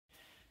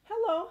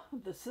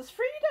this is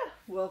Frida.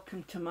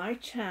 Welcome to my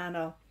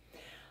channel.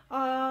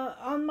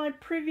 On my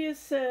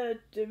previous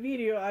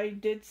video, I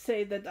did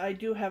say that I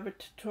do have a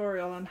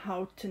tutorial on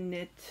how to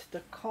knit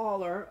the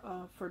collar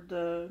for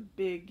the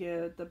big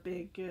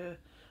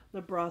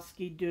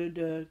Lebrowski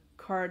dude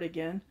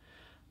cardigan.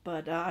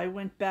 But I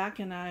went back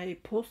and I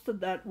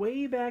posted that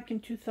way back in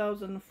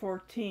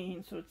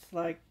 2014, so it's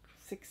like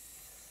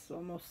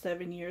almost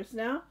 7 years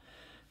now.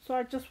 So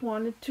I just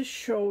wanted to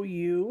show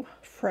you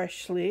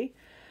freshly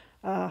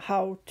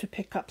how to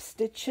pick up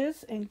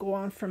stitches and go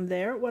on from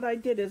there. What I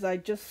did is I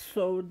just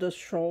sewed the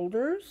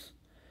shoulders,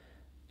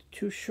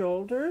 two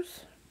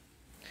shoulders,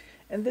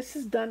 and this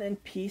is done in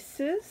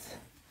pieces,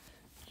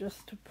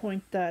 just to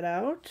point that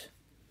out.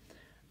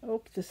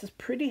 Oh, this is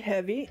pretty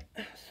heavy,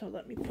 so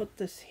let me put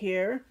this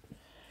here.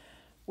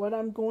 What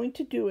I'm going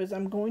to do is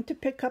I'm going to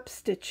pick up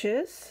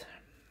stitches,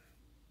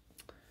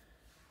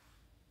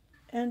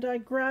 and I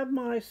grab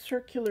my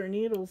circular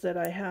needles that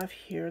I have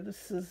here.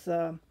 This is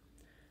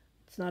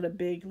it's not a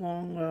big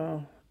long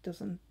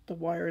the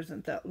wire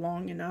isn't that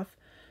long enough,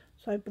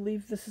 so I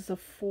believe this is a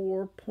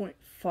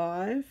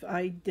 4.5.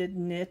 I did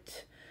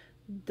knit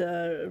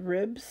the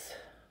ribs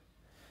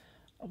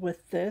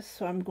with this,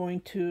 so I'm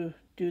going to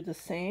do the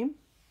same.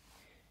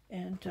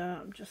 And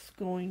I'm just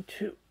going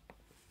to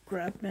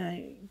grab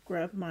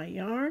my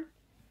yarn,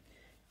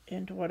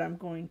 and what I'm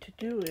going to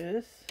do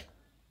is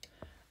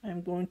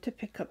I'm going to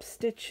pick up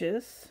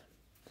stitches.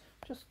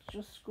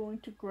 Just going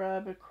to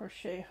grab a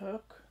crochet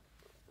hook.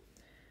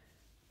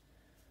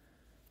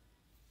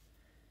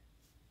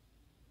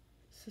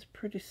 This is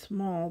pretty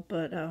small,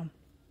 but this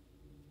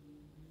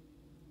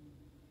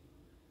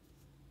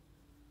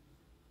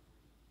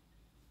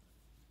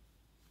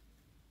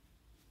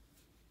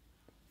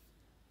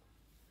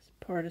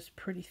part is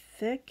pretty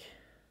thick.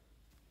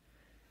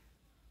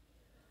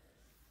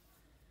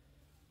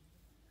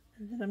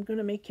 And then I'm going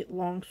to make it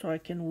long so I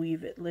can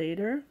weave it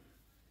later.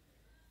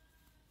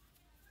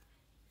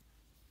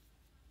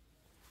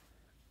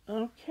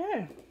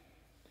 Okay.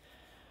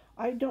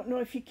 I don't know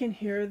if you can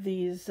hear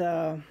these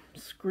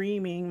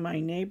screaming, my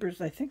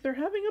neighbors. I think they're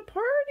having a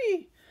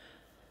party.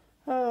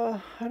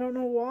 I don't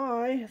know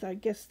why. I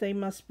guess they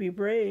must be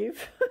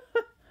brave.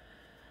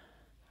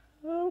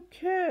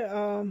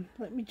 Okay,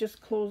 let me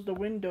just close the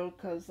window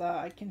because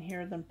I can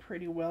hear them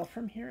pretty well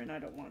from here, and I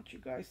don't want you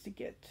guys to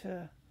get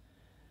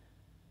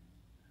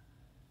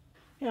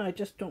yeah, I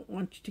just don't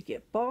want you to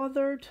get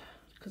bothered,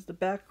 because the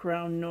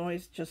background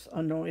noise just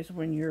annoys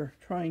when you're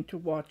trying to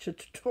watch a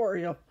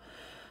tutorial.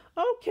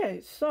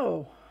 Okay,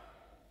 so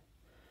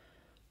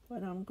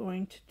what I'm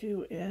going to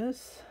do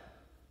is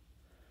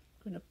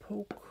I'm going to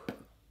poke, and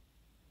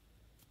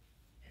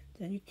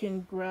then you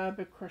can grab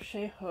a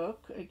crochet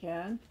hook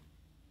again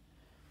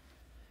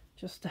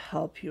just to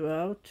help you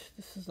out.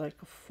 This is like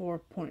a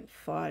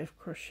 4.5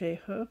 crochet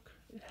hook.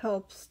 It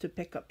helps to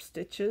pick up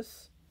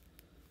stitches.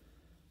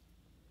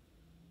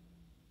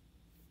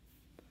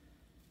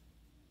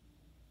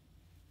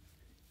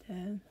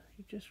 And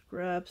you just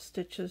grab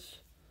stitches,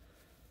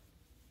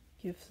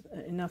 give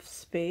enough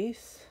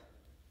space,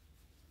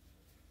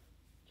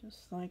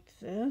 just like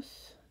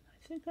this.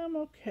 I think I'm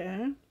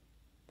okay,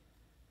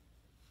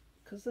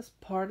 because this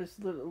part is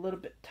a little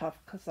bit tough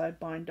because I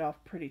bind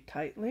off pretty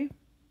tightly.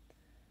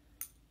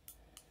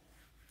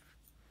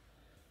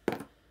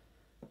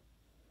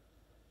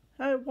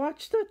 I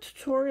watched the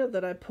tutorial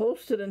that I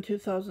posted in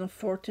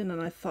 2014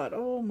 and I thought,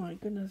 oh my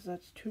goodness,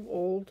 that's too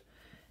old.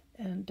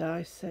 And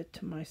I said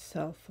to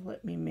myself,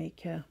 let me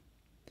make a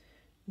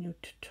new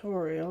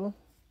tutorial.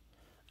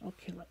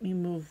 Okay, let me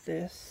move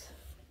this.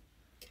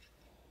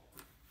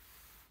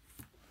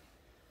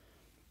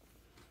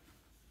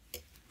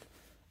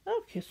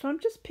 Okay, so I'm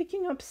just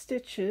picking up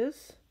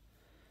stitches,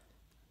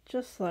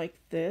 just like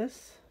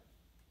this.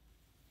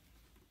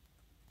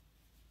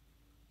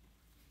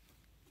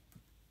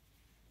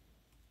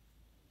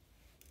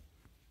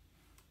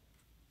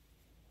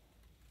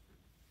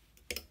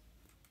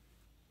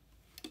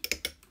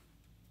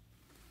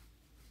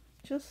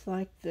 Just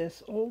like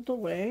this all the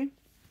way.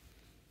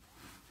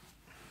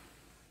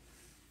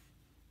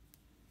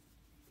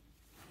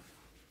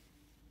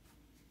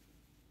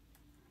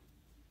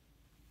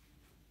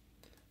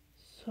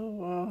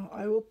 So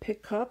I will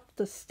pick up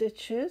the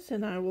stitches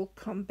and I will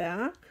come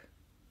back.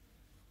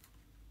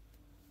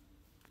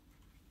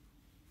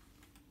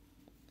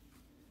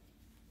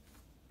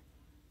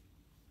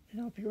 And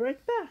I'll be right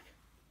back.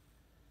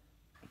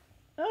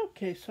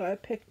 Okay, so I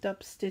picked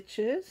up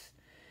stitches.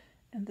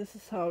 And this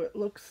is how it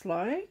looks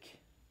like.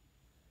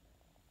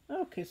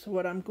 Okay, so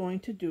what I'm going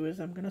to do is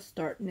I'm going to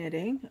start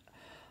knitting.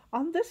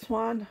 On this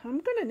one,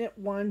 I'm going to knit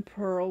one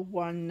purl,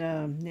 one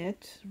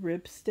knit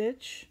rib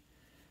stitch.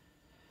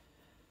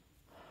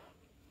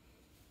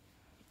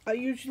 I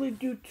usually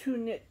do two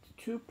knit,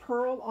 two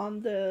purl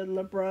on the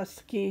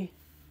Lebrowski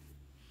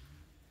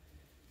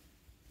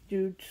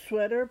dude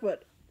sweater,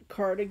 but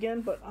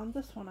cardigan. But on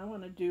this one, I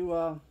want to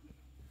do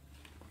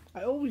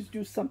I always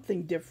do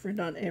something different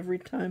on every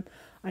time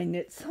I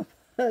knit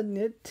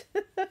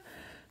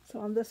So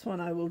on this one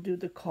I will do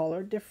the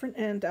collar different,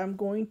 and I'm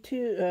going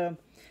to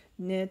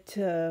knit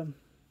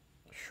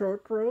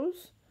short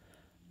rows.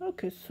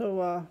 Okay,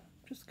 so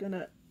just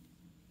gonna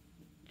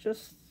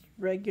just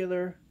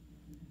regular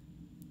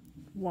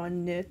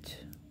one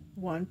knit,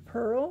 one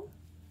purl,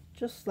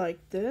 just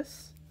like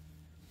this.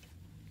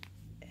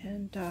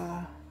 And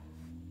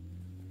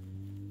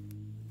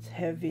it's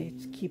heavy,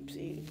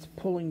 it's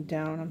pulling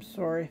down, I'm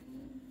sorry.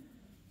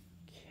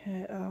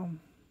 Okay,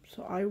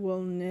 so I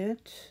will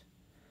knit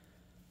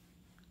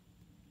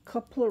a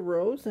couple of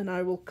rows and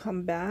I will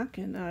come back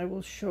and I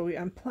will show you.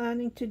 I'm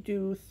planning to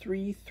do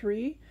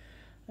 3-3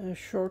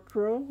 short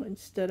row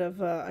instead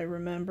of I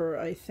remember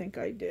I think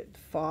I did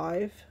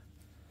 5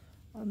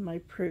 on my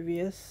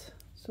previous.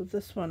 So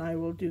this one I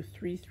will do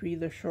 3-3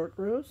 the short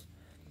rows,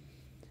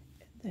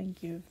 and then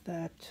give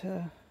that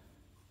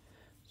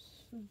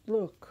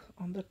look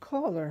on the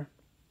collar.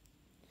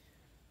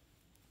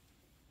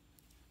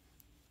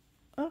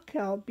 Okay,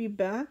 I'll be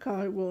back.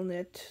 I will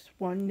knit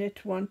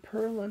one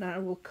purl and I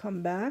will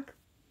come back.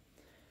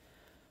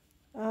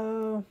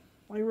 I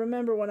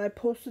remember when I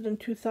posted in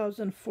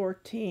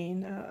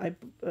 2014,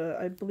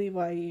 I believe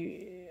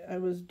I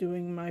was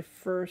doing my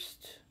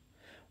first,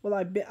 well,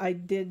 I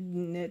did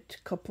knit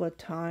a couple of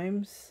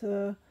times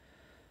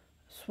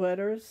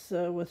sweaters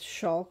with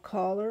shawl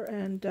collar,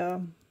 and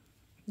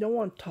no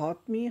one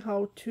taught me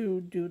how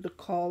to do the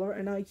collar,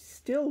 and I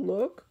still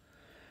look.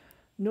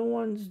 No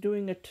one's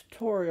doing a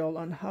tutorial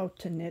on how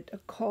to knit a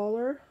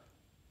collar,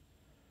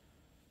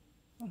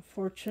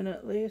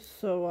 unfortunately.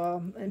 So,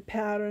 and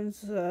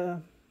patterns,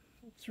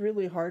 it's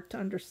really hard to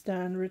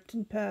understand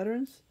written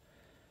patterns.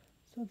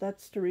 So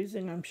that's the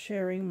reason I'm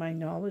sharing my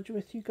knowledge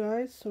with you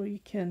guys, so you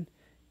can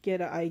get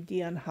an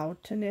idea on how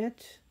to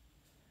knit.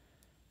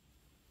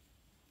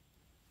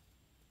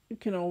 You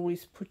can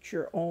always put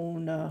your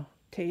own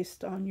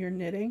taste on your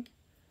knitting.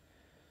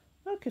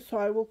 Okay, so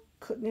I will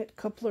knit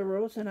a couple of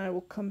rows and I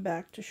will come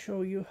back to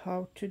show you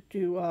how to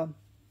do a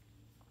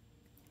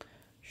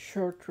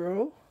short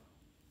row.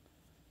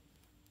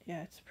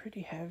 Yeah, it's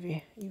pretty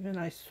heavy. Even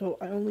I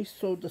only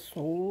sewed the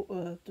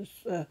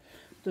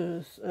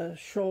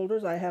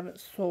shoulders. I haven't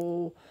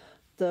sewed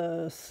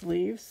the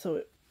sleeves, so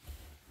it,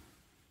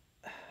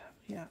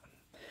 yeah.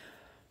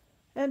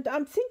 And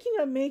I'm thinking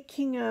of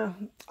making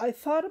I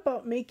thought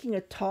about making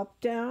a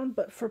top down,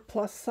 but for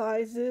plus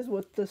sizes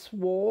with this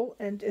wool.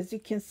 And as you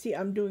can see,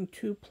 I'm doing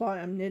 2-ply.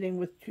 I'm knitting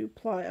with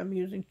 2-ply. I'm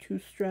using 2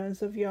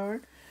 strands of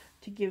yarn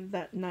to give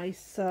that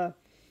nice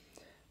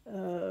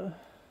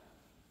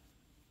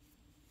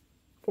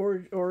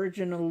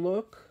original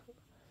look.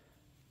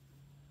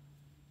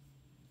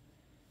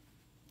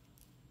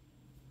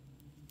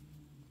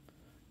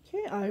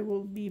 Okay, I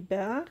will be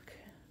back.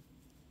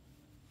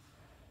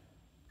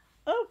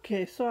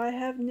 Okay, so I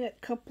have knit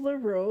a couple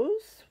of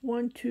rows,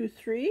 1, 2,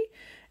 3,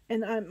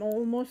 and I'm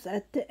almost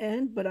at the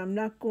end, but I'm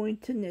not going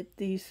to knit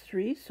these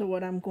 3. So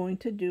what I'm going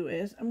to do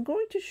is I'm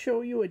going to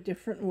show you a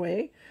different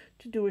way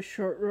to do a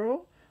short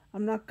row.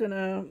 I'm not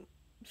gonna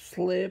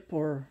slip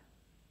or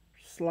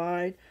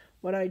slide.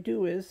 What I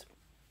do is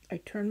I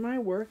turn my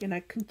work and I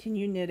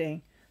continue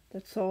knitting.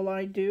 That's all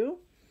I do.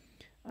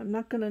 I'm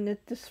not gonna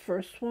knit this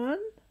first one,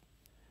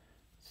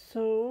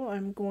 so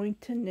I'm going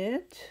to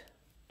knit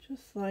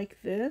just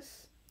like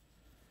this,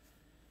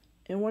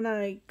 and when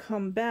I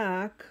come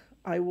back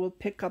I will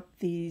pick up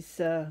these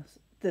the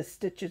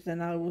stitches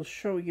and I will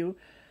show you,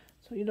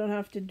 so you don't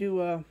have to do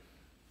a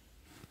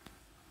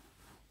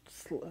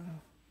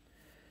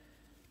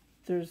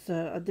there's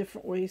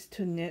different ways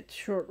to knit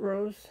short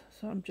rows,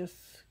 so I'm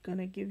just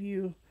gonna give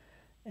you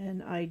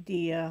an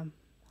idea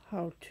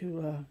how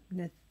to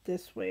knit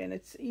this way, and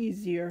it's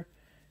easier.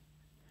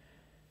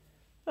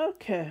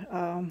 Okay,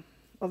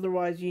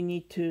 otherwise you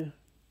need to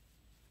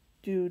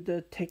do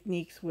the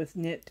techniques with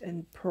knit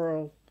and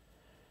purl.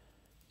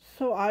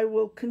 So I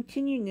will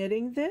continue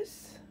knitting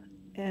this,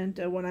 and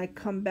when I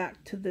come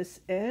back to this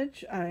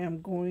edge I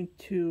am going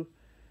to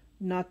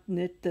not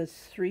knit the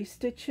 3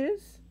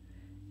 stitches,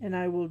 and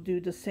I will do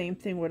the same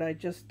thing what I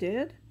just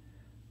did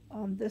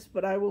on this,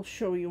 but I will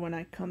show you when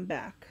I come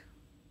back.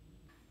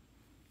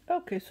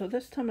 Okay, so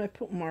this time I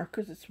put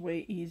markers, it's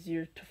way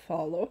easier to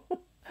follow.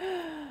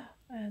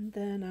 And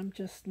then I'm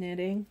just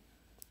knitting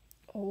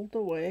all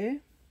the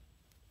way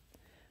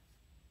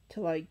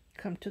till I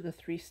come to the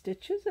 3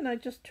 stitches, and I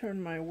just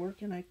turn my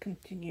work and I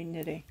continue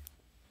knitting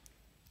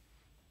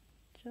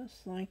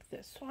just like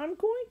this. So I'm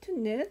going to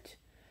knit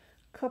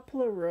a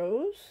couple of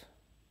rows,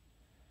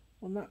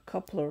 well, not a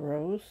couple of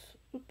rows,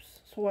 oops.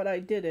 So what I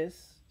did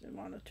is I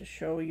wanted to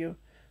show you,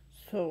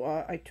 so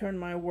I turn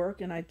my work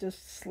and I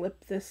just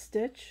slip this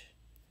stitch,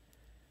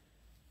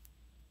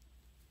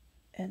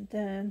 and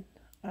then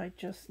I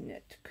just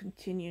knit,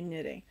 continue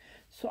knitting.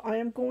 So I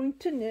am going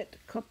to knit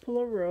a couple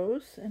of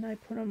rows, and I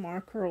put a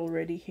marker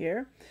already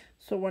here.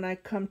 So when I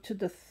come to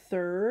the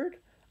 3rd,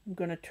 I'm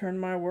going to turn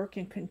my work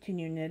and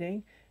continue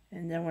knitting,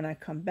 and then when I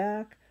come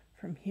back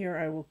from here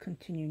I will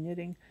continue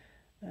knitting.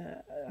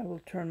 I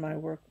will turn my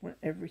work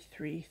every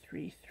 3,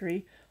 3,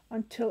 3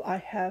 until I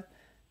have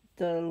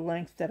the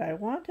length that I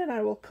want, and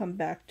I will come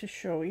back to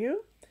show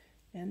you,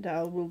 and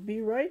I will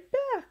be right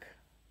back.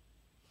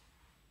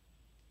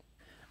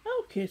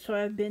 Okay, so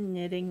I've been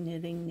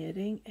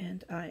knitting,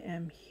 and I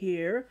am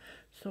here.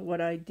 So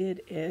what I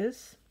did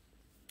is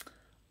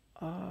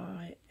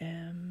I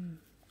am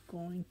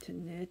going to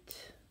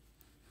knit,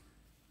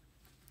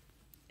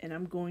 and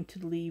I'm going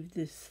to leave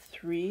this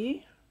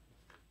 3,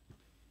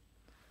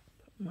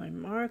 put my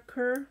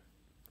marker,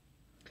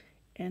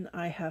 and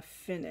I have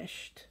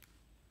finished.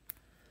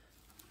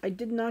 I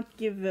did not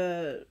give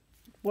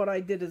what I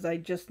did is I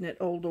just knit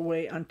all the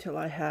way until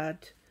I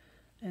had,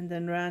 and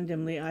then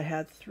randomly I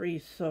had 3,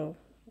 so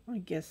I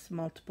guess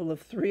multiple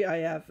of 3 I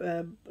have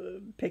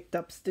picked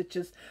up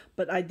stitches,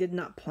 but I did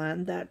not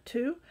plan that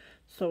too.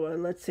 So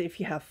let's say if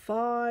you have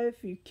 5,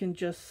 you can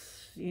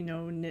just, you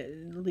know,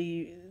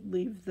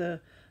 leave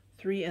the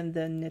 3 and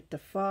then knit the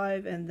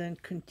 5 and then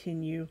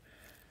continue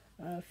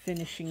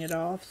finishing it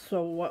off.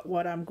 So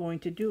what I'm going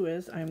to do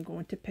is I'm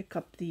going to pick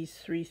up these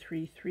 3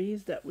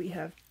 3/3s that we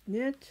have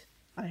knit.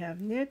 I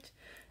have knit,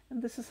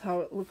 and this is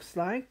how it looks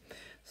like.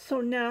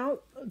 So now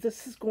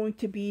this is going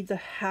to be the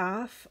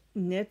half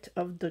knit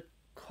of the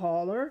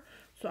collar.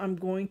 So I'm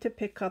going to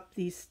pick up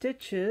these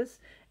stitches,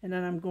 and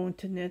then I'm going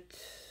to knit.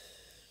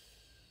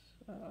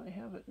 I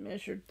haven't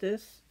measured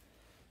this,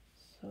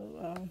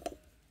 so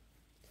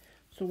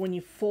so when you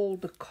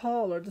fold the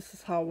collar, this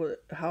is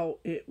how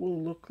it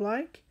will look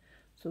like.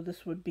 So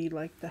this would be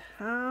like the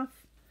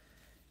half,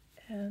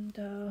 and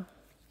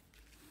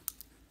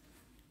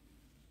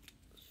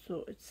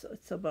so it's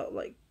about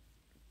like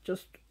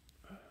just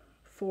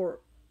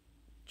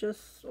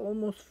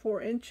almost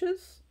 4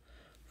 inches.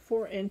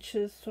 4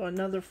 inches, so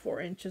another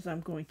 4 inches I'm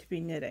going to be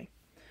knitting.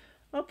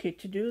 Okay,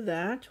 to do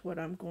that, what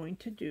I'm going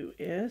to do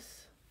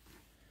is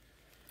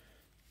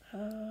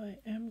I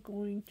am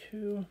going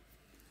to,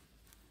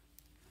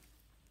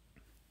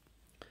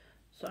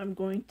 so I'm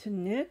going to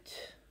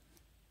knit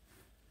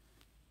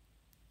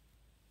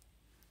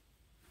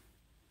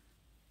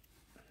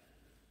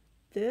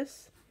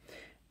this,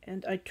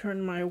 and I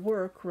turn my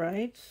work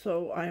right,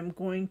 so I'm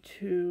going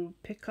to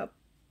pick up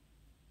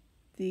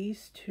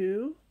these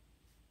 2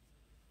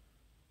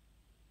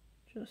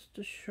 just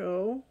to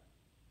show,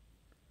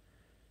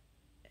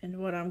 and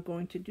what I'm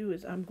going to do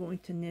is I'm going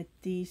to knit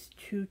these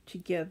 2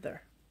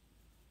 together.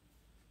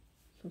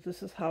 So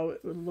this is how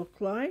it would look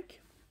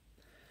like.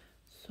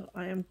 So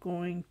I am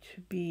going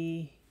to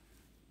be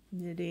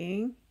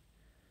knitting.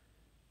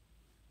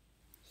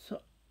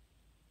 So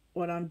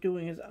what I'm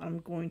doing is I'm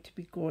going to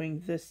be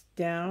going this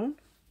down.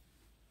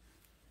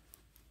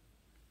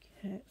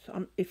 Okay,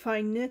 so if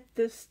I knit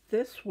this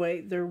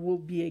way, there will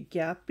be a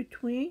gap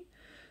between.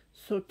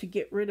 So to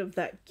get rid of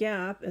that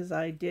gap, as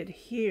I did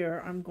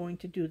here, I'm going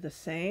to do the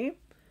same.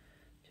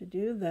 To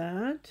do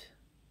that,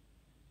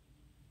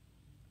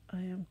 I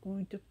am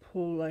going to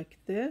pull like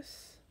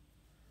this.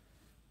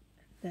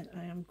 Then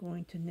I am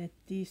going to knit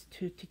these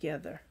 2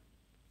 together.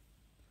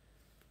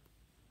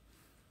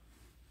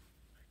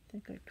 I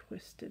think I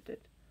twisted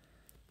it.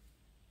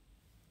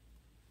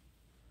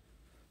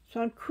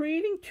 So I'm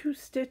creating 2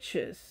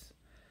 stitches.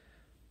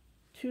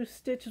 2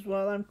 stitches.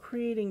 While I'm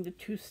creating the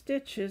 2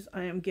 stitches,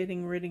 I am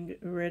getting rid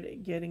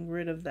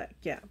of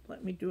that gap.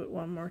 Let me do it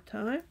one more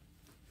time.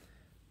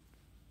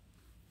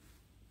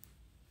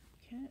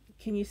 Okay.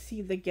 Can you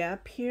see the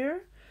gap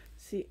here?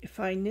 See, if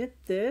I knit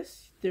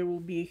this, there will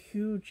be a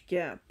huge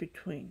gap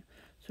between.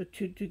 So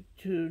to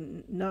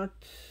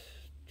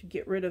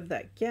get rid of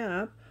that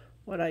gap,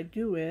 what I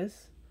do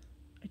is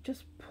I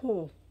just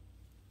pull.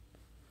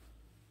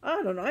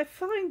 I don't know, I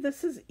find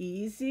this is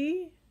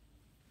easy.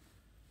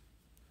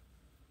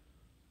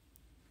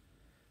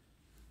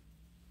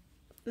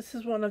 This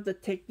is one of the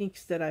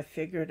techniques that I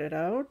figured it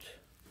out,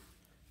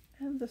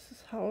 and this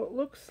is how it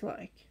looks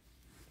like.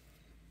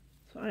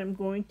 So I'm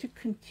going to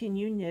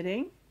continue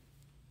knitting.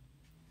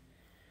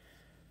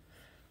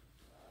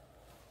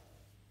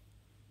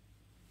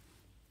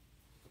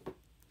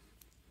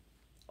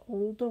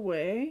 All the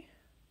way.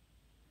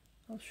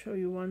 I'll show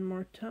you one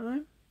more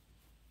time.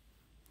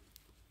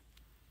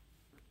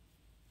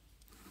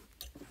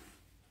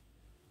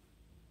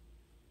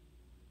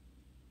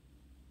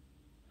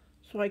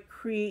 So I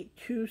create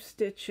 2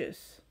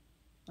 stitches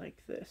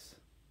like this.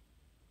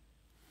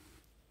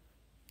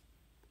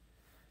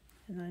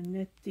 And I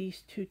knit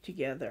these 2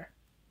 together.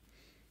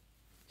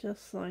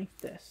 Just like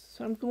this.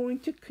 So I'm going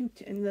to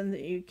continue, and then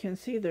you can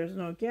see there's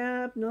no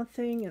gap,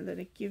 nothing, and then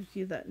it gives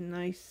you that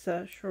nice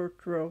short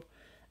row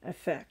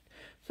effect.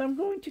 So I'm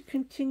going to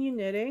continue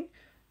knitting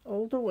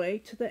all the way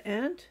to the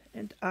end,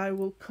 and I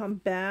will come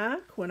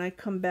back. When I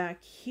come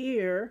back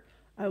here,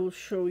 I will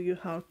show you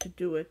how to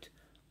do it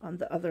on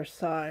the other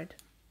side,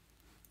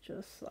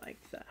 just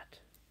like that.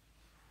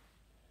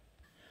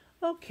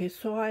 Okay,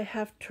 so I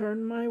have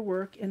turned my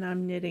work and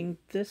I'm knitting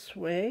this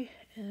way,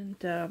 and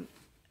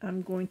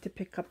I'm going to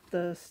pick up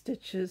the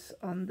stitches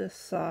on this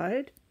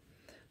side.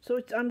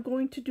 So I'm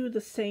going to do the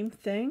same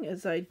thing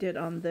as I did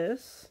on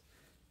this,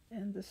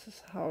 and this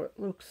is how it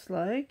looks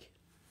like.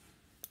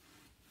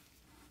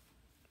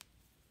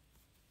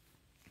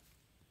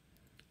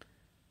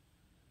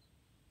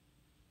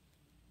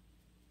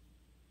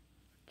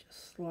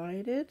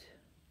 slide it,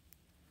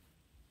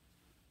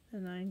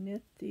 and I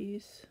knit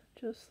these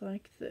just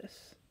like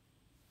this.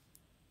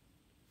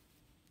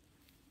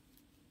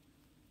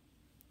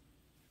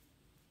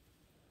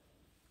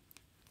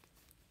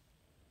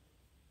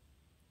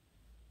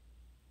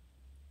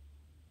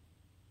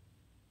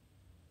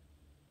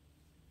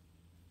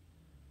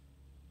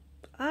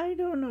 I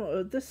don't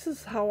know, this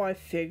is how I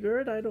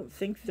figured. I don't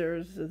think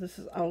this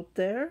is out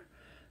there,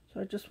 so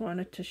I just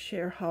wanted to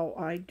share how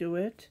I do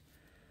it,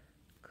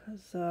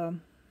 because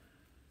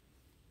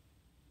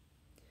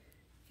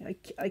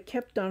I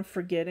kept on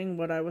forgetting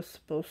what I was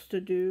supposed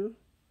to do.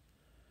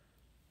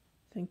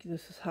 I think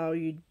this is how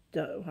we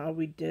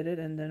did it,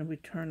 and then we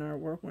turn our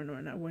work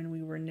when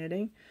we were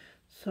knitting.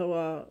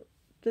 So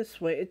this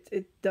way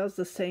it does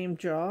the same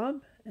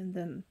job, and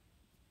then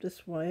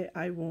this way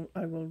I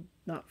will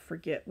not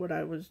forget what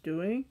I was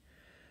doing.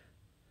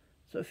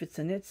 So if it's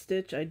a knit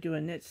stitch, I do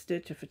a knit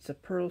stitch. If it's a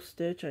purl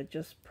stitch, I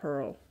just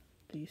purl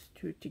these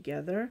two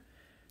together,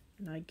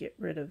 and I get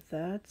rid of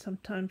that.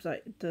 Sometimes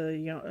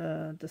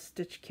the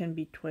stitch can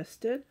be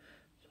twisted,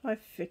 so I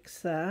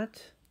fix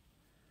that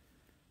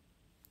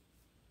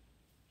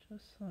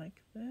just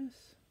like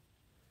this.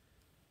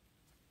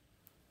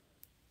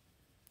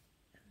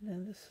 And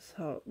then this is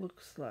how it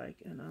looks like,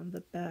 and on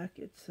the back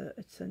it's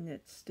a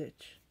knit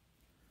stitch.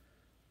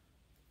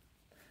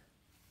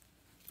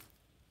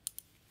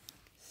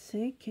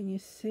 See, can you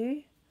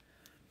see?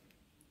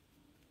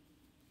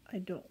 I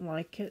don't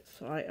like it,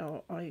 so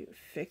I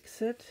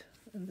fix it,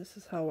 and this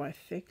is how I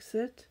fix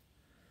it.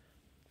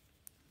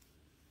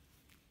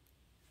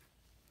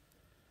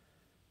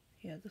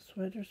 Yeah, the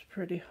sweater's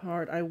pretty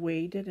hard. I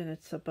weighed it, and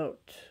it's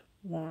about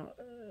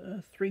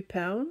 3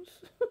 pounds.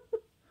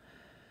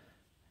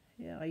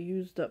 Yeah, I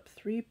used up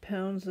 3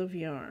 pounds of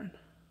yarn.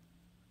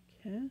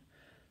 Okay,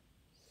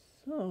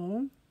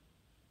 so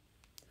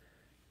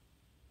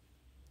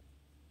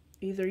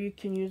either you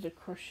can use a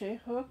crochet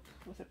hook.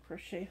 With a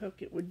crochet hook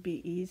it would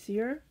be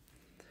easier.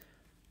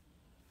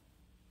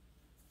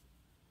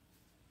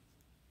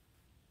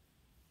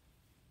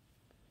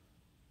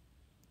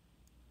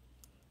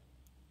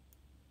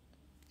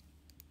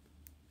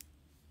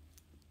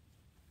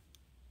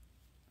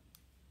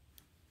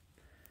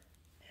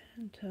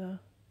 And this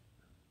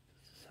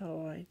is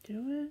how I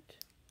do it.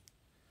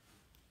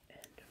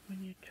 And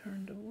when you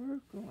turn the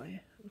work,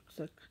 it looks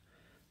like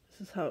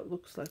this is how it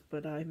looks like,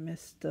 but I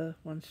missed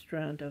one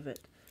strand of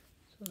it.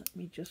 So let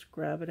me just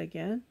grab it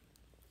again.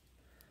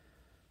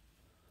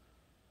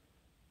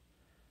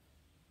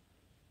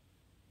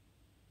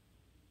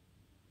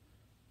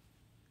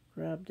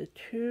 Grab the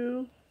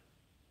two,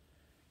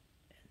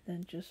 and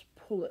then just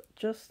pull it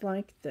just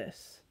like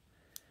this.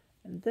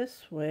 And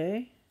this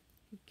way,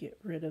 you get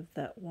rid of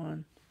that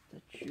one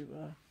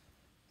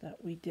that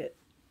we did.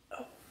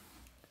 Oh.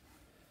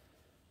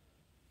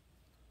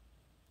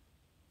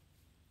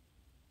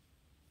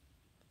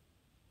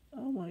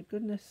 Oh my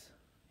goodness,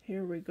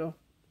 here we go,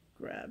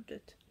 grabbed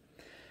it.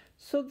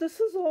 So this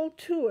is all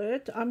to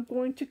it. I'm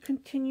going to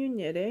continue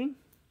knitting.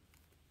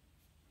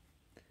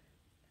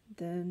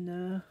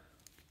 Then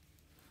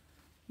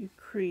you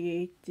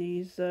create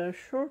these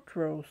short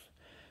rows.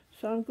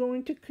 So I'm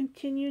going to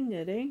continue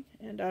knitting,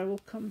 and I will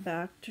come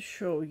back to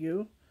show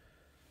you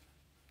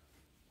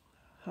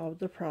how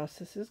the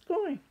process is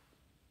going.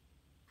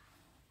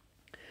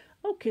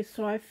 Okay,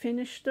 so I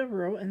finished the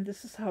row, and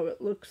this is how it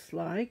looks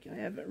like. I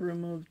haven't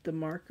removed the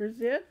markers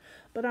yet,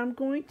 but I'm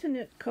going to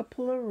knit a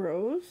couple of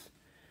rows.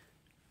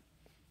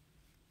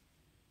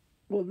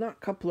 Well, not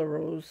a couple of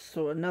rows,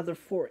 so another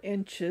 4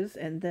 inches,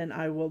 and then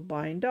I will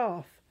bind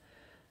off.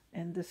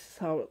 And this is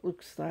how it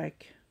looks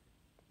like.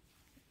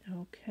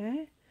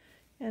 Okay,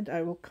 and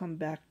I will come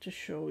back to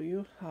show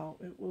you how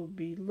it will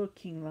be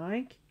looking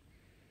like.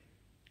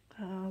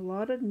 A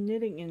lot of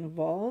knitting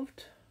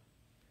involved,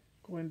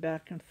 going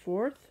back and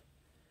forth.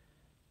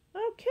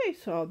 Okay,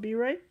 so I'll be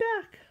right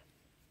back.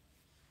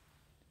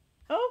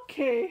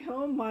 Okay,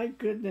 oh my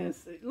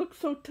goodness, it looks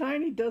so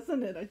tiny,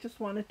 doesn't it? I just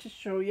wanted to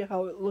show you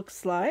how it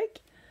looks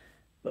like.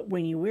 But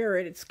when you wear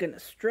it, it's going to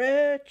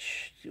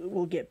stretch, it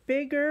will get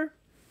bigger.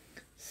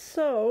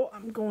 So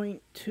I'm going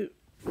to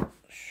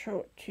show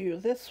it to you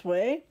this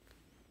way.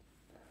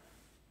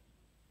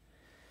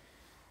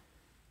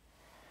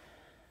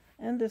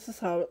 And this is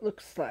how it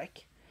looks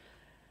like.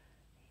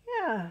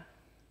 Yeah.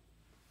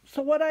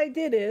 So what I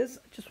did is,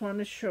 I just want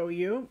to show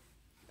you,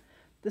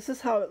 this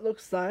is how it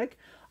looks like.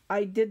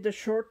 I did the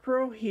short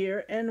row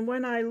here, and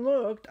when I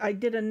looked, I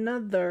did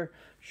another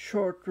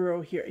short row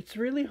here. It's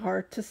really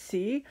hard to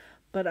see,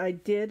 but I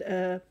did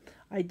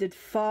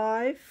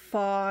 5,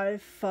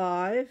 5,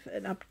 5,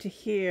 and up to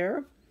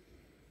here,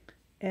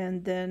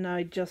 and then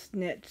I just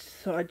knit.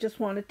 So I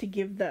just wanted to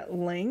give that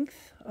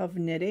length of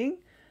knitting,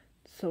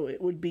 so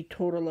it would be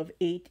total of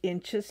 8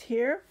 inches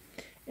here.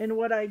 And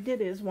what I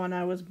did is, when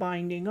I was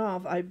binding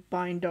off, I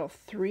bind off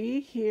 3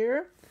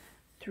 here,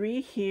 3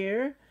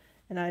 here,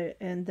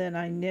 and then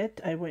I knit.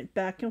 I went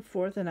back and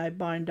forth, and I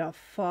bind off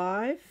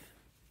 5.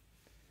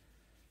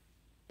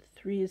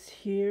 3 is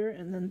here,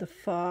 and then the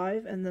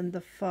 5, and then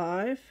the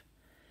 5,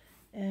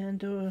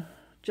 And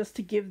just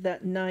to give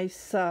that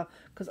nice,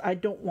 because I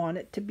don't want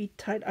it to be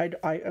tight.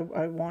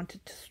 I want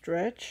it to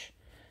stretch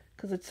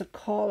because it's a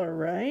collar,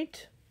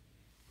 right?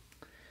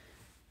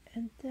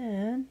 And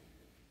then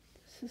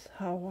this is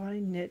how I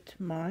knit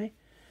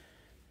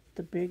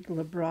the big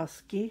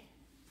Lebrowski.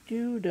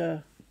 Do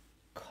the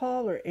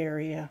collar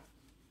area.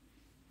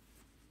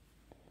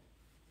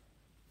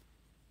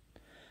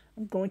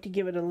 I'm going to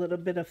give it a little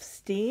bit of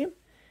steam,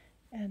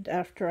 and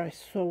after I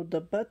sew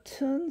the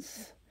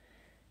buttons,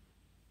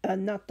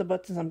 not the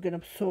buttons, I'm going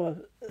to sew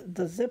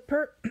the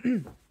zipper.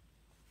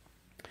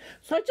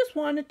 So I just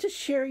wanted to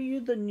share you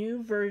the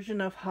new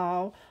version of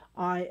how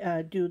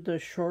I do the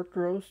short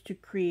rows to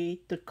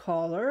create the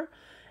collar,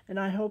 and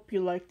I hope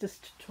you like this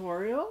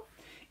tutorial.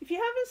 If you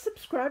haven't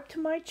subscribed to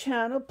my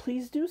channel,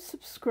 please do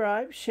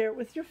subscribe, share it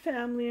with your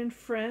family and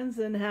friends,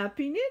 and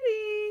happy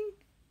knitting!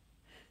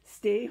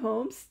 Stay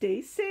home,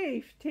 stay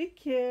safe, take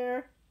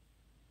care.